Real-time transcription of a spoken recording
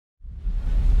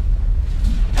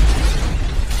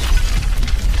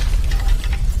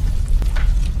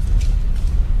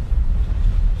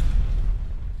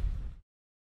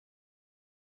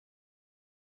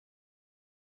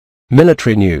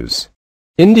Military news.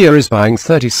 India is buying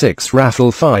 36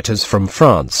 Rafale fighters from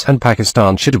France, and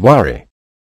Pakistan should worry.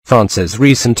 France's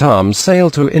recent arms sale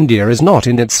to India is not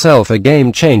in itself a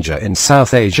game-changer in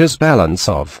South Asia's balance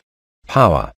of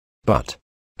power, but,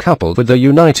 coupled with the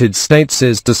United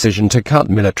States' decision to cut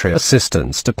military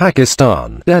assistance to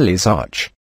Pakistan, Delhi's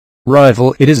arch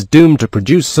rival, it is doomed to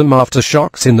produce some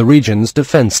aftershocks in the region's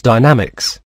defense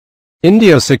dynamics.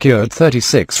 India secured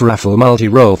 36 Rafale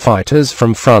multi-role fighters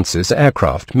from France's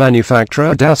aircraft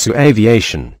manufacturer Dassault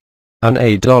Aviation. An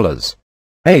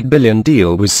 $8 billion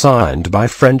deal was signed by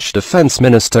French Defense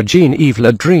Minister Jean-Yves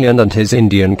Le Drian and his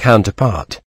Indian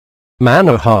counterpart,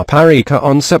 Manohar Parrikar,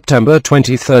 on September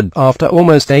 23 after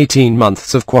almost 18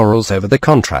 months of quarrels over the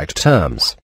contract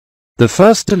terms. The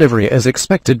first delivery is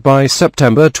expected by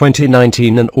September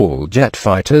 2019, and all jet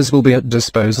fighters will be at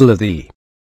disposal of the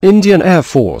Indian Air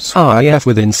Force (IAF)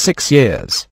 within 6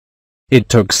 years. It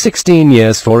took 16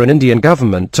 years for an Indian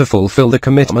government to fulfill the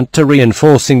commitment to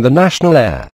reinforcing the national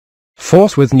air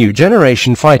force with new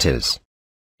generation fighters.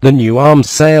 The new arms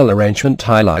sale arrangement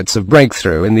highlights a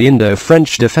breakthrough in the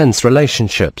Indo-French defense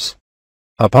relationships.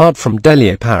 Apart from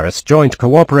Delhi-Paris joint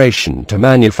cooperation to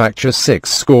manufacture 6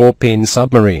 Scorpene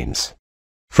submarines.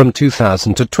 From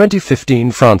 2000 to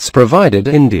 2015, France provided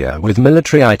India with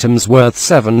military items worth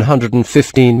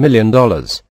 $715 million,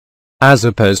 as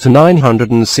opposed to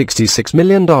 $966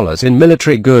 million in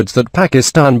military goods that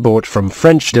Pakistan bought from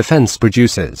French defense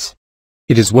producers.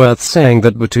 It is worth saying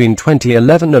that between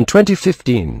 2011 and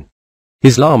 2015,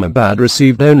 Islamabad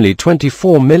received only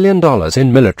 $24 million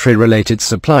in military-related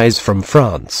supplies from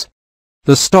France.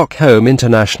 The Stockholm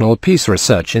International Peace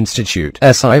Research Institute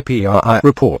 (SIPRI)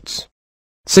 reports,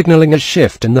 signaling a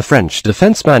shift in the French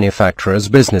defense manufacturer's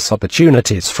business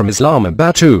opportunities from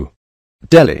Islamabad to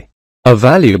Delhi, a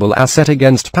valuable asset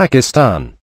against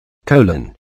Pakistan.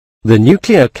 The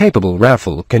nuclear-capable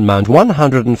Rafale can mount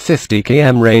 150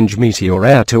 km range Meteor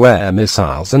air-to-air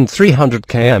missiles and 300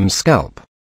 km Scalp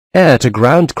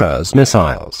air-to-ground cruise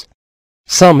missiles.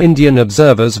 Some Indian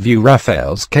observers view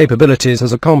Rafale's capabilities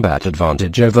as a combat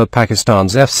advantage over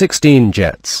Pakistan's F-16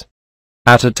 jets.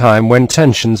 At a time when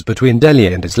tensions between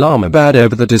Delhi and Islamabad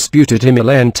over the disputed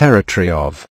Himalayan territory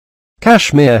of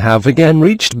Kashmir have again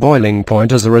reached boiling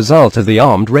point as a result of the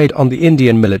armed raid on the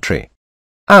Indian military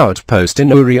outpost in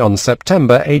Uri on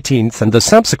September 18 and the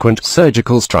subsequent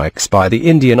surgical strikes by the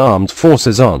Indian armed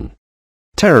forces on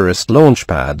terrorist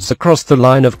launchpads across the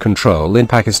line of control in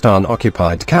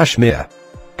Pakistan-occupied Kashmir.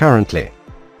 Currently,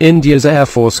 India's Air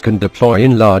Force can deploy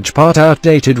in large part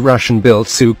outdated Russian-built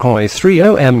Sukhoi 30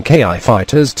 Mki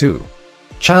fighters to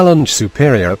challenge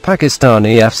superior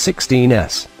Pakistani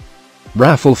F-16s.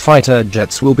 Rafale fighter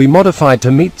jets will be modified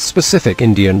to meet specific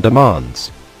Indian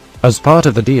demands. As part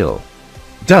of the deal,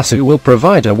 Dassault will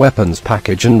provide a weapons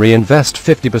package and reinvest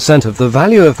 50% of the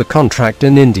value of the contract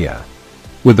in India,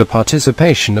 with the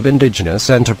participation of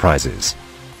indigenous enterprises.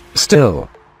 Still,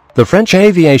 the French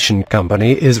aviation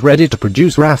company is ready to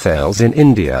produce Rafales in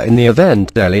India in the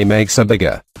event Delhi makes a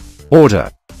bigger order,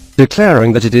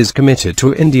 declaring that it is committed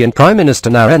to Indian Prime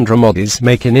Minister Narendra Modi's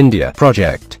Make in India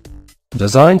project,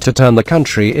 designed to turn the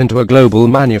country into a global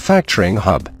manufacturing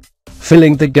hub.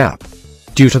 Filling the gap.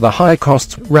 Due to the high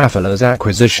costs, Rafale's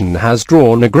acquisition has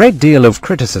drawn a great deal of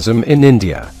criticism in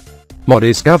India.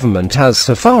 Modi's government has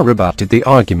so far rebutted the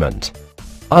argument,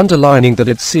 underlining that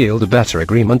it sealed a better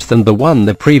agreement than the one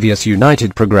the previous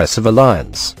United Progressive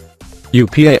Alliance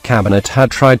 (UPA) cabinet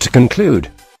had tried to conclude.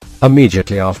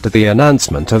 Immediately after the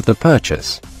announcement of the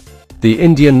purchase, the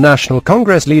Indian National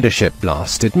Congress leadership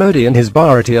blasted Modi and his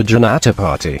Bharatiya Janata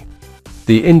Party.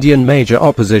 The Indian major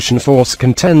opposition force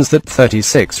contends that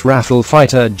 36 Rafale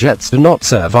fighter jets do not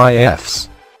serve IAF's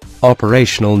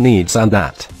operational needs and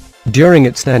that, during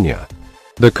its tenure,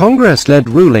 the Congress-led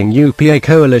ruling UPA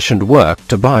coalition worked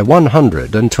to buy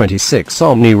 126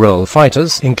 Omni-role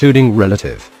fighters, including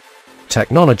relative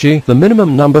technology, the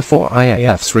minimum number for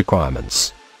IAF's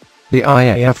requirements. The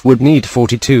IAF would need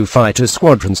 42 fighter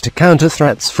squadrons to counter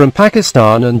threats from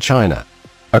Pakistan and China,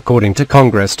 according to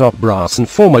Congress top brass and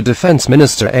former Defense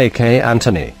Minister A.K.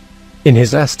 Antony. In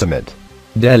his estimate,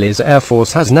 Delhi's Air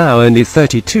Force has now only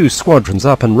 32 squadrons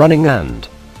up and running, and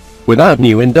without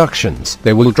new inductions,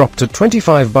 they will drop to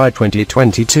 25 by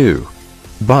 2022.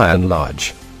 By and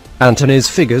large, Antony's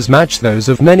figures match those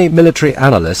of many military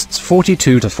analysts: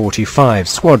 42 to 45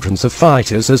 squadrons of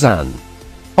fighters as an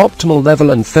optimal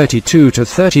level and 32 to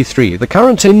 33 the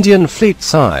current Indian fleet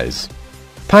size.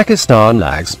 Pakistan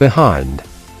lags behind.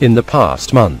 In the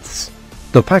past months,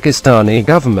 the Pakistani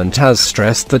government has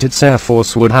stressed that its Air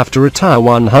Force would have to retire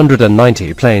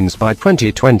 190 planes by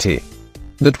 2020.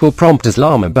 that will prompt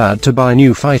Islamabad to buy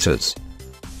new fighters.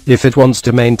 If it wants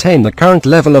to maintain the current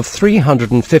level of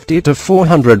 350 to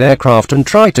 400 aircraft and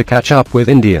try to catch up with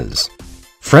India's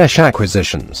fresh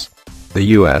acquisitions. The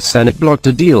US Senate blocked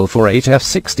a deal for 8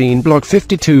 F-16 Block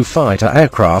 52 fighter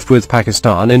aircraft with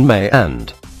Pakistan in May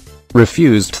and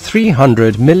refused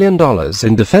 $300 million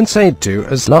in defense aid to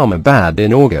Islamabad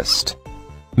in August.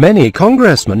 Many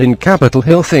congressmen in Capitol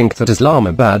Hill think that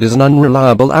Islamabad is an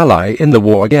unreliable ally in the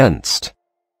war against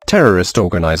terrorist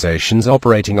organizations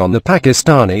operating on the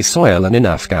Pakistani soil and in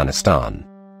Afghanistan.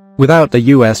 Without the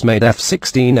US-made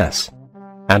F-16s,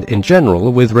 and in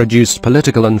general with reduced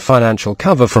political and financial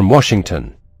cover from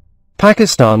Washington,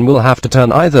 Pakistan will have to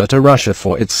turn either to Russia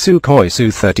for its Sukhoi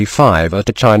Su-35 or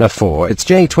to China for its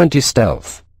J-20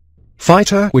 stealth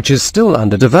fighter, which is still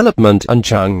under development, and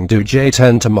Chengdu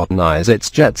J-10 to modernize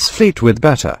its jets fleet with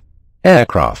better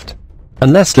aircraft.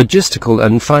 Unless logistical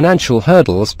and financial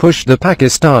hurdles push the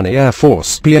Pakistani Air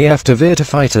Force (PAF) to veer to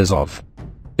fighters of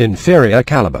inferior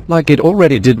caliber, like it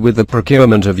already did with the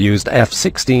procurement of used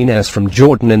F-16s from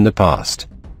Jordan in the past.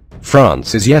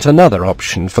 France is yet another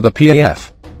option for the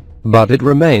PAF, but it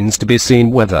remains to be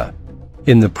seen whether,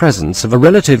 in the presence of a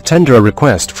relative tender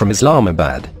request from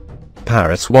Islamabad,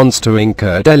 Paris wants to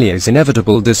incur Delhi's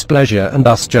inevitable displeasure and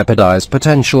thus jeopardize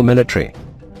potential military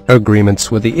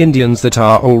agreements with the Indians that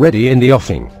are already in the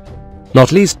offing.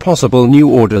 Not least possible new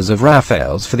orders of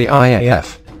Rafales for the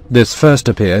IAF. This first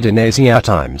appeared in Asia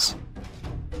Times.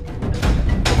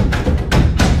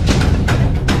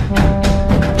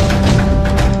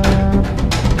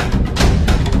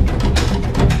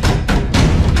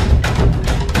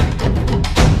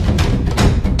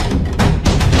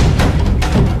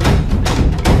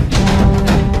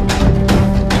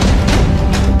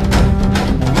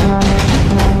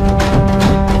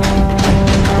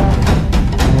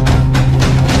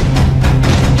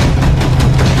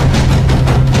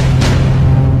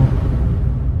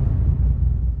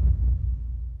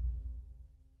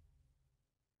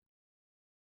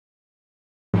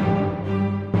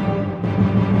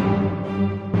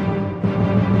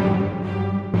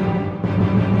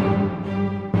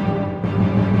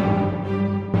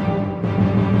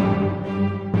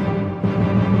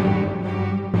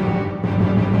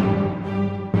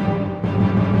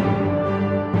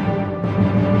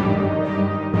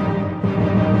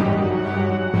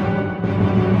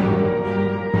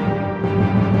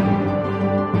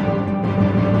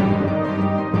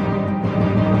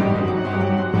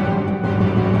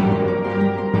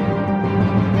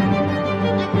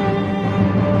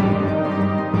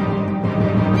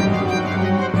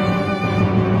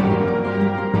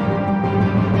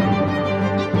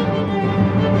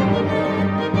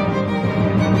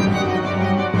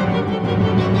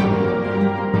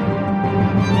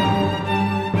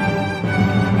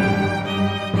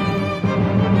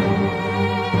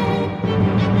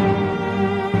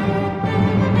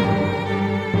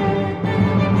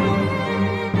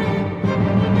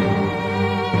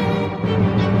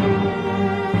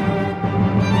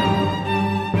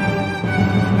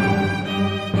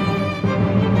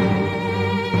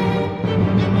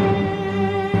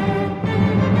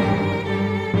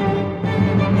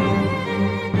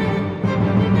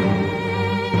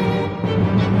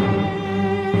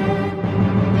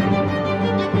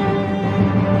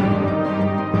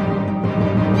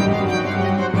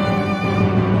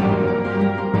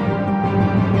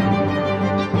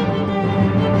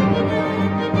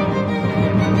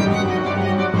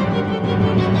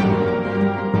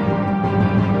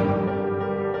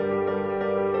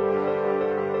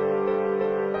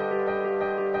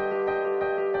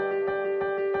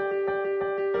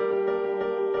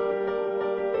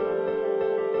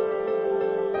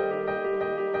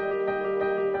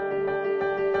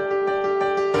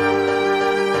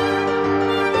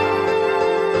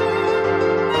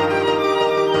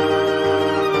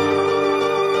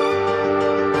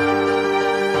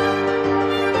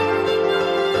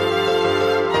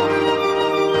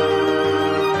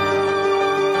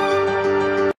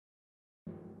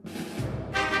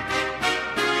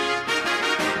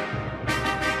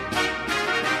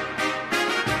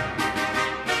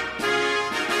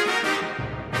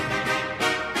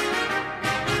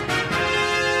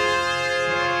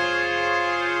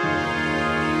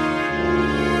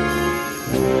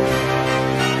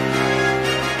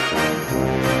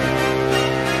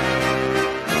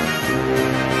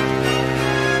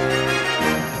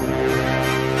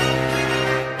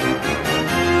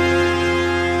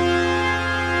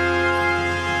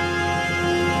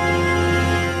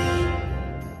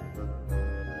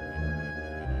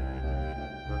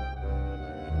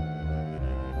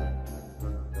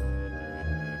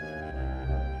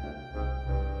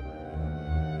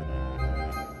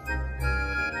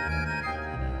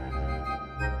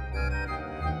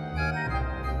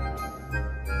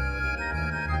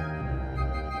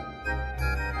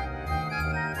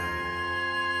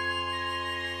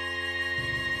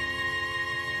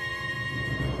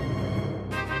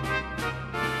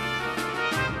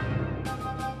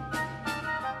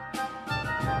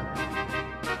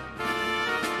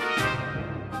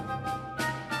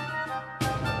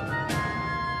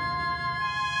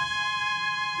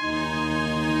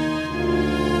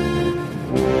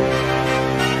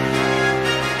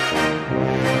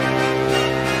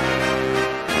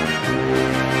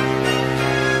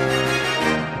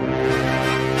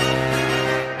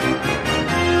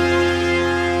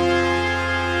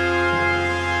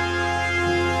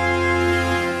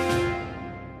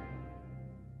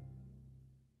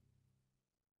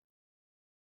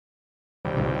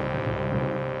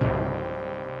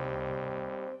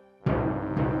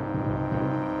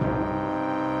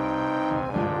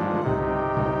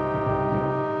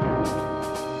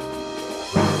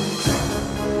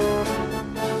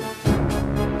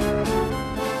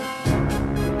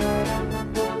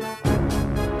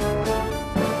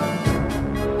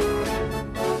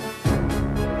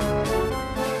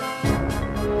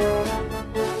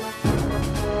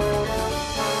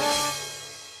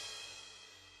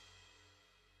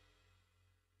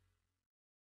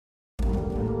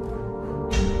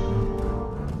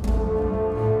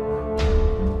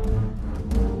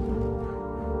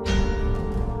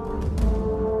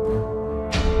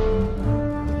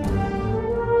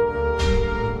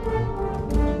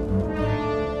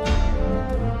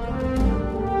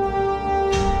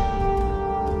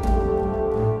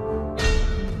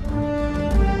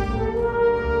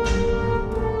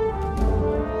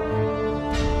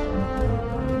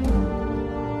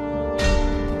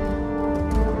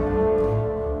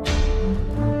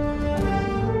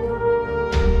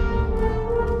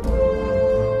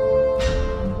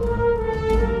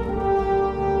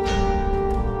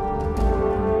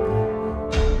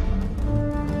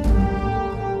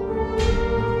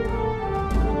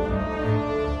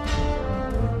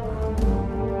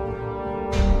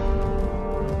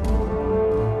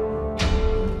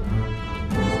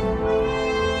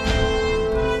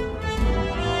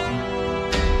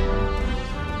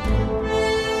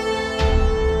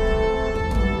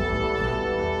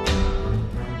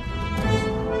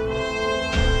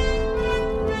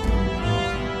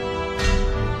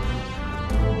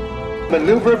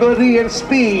 maneuverability and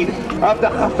speed of the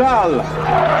Rafale.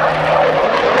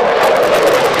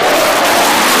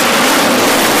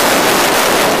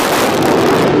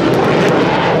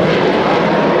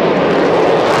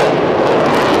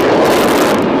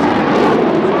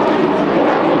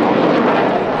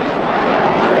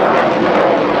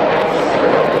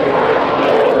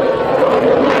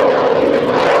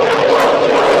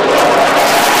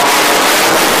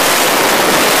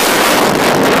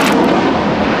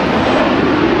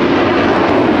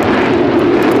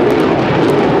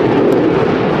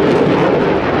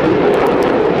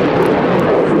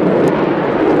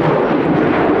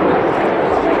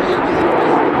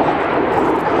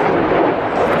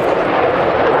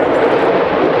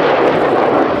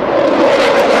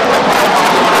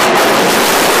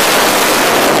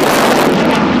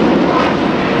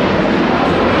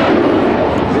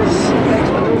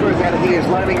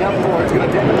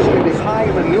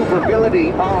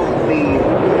 Maneuverability of the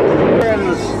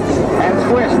turns and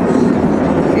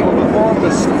twists. He will perform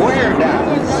the square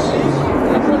dance.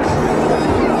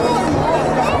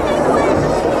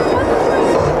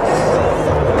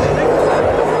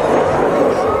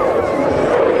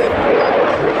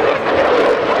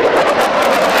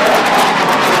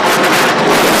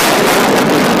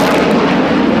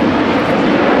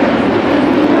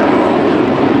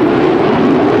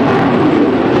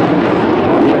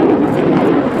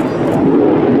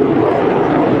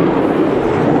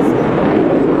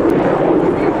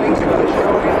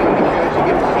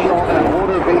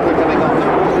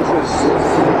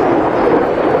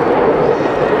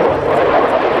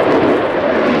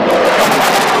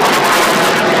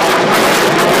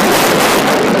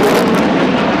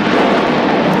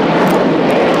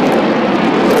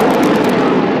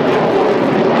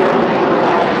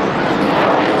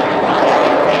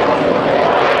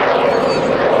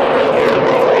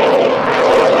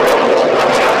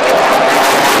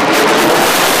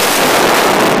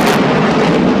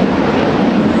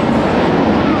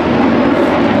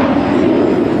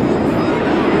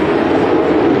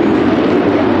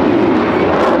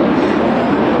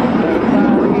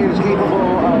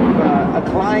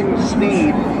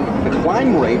 Speed, the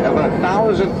climb rate of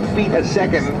 1,000 feet a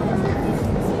second.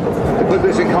 To put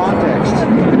this in context,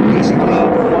 basically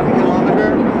 1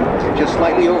 kilometer in just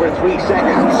slightly over 3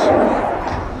 seconds.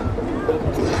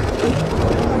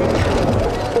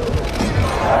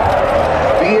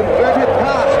 The inverted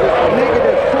pass with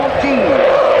negative 14.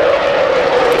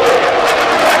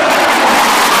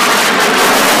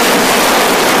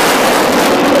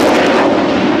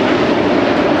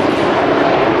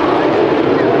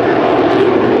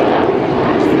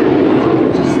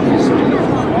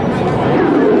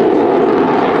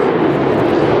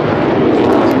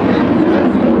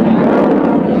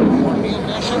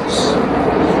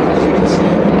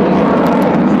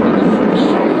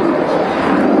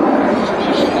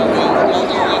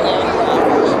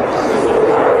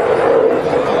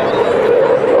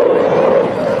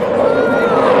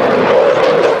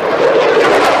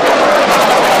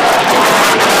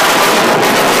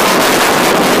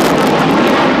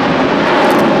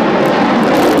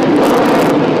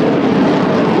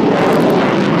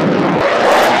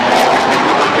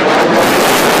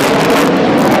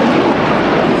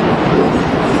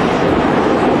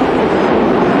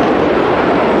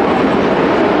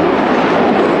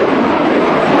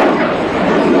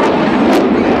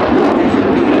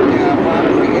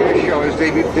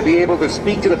 To be able to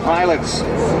speak to the pilots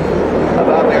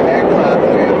about their aircraft,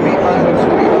 and the pilots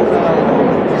will be able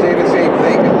to say the same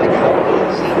thing, like how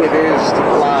easy it is to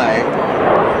fly.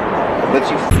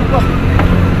 Lets you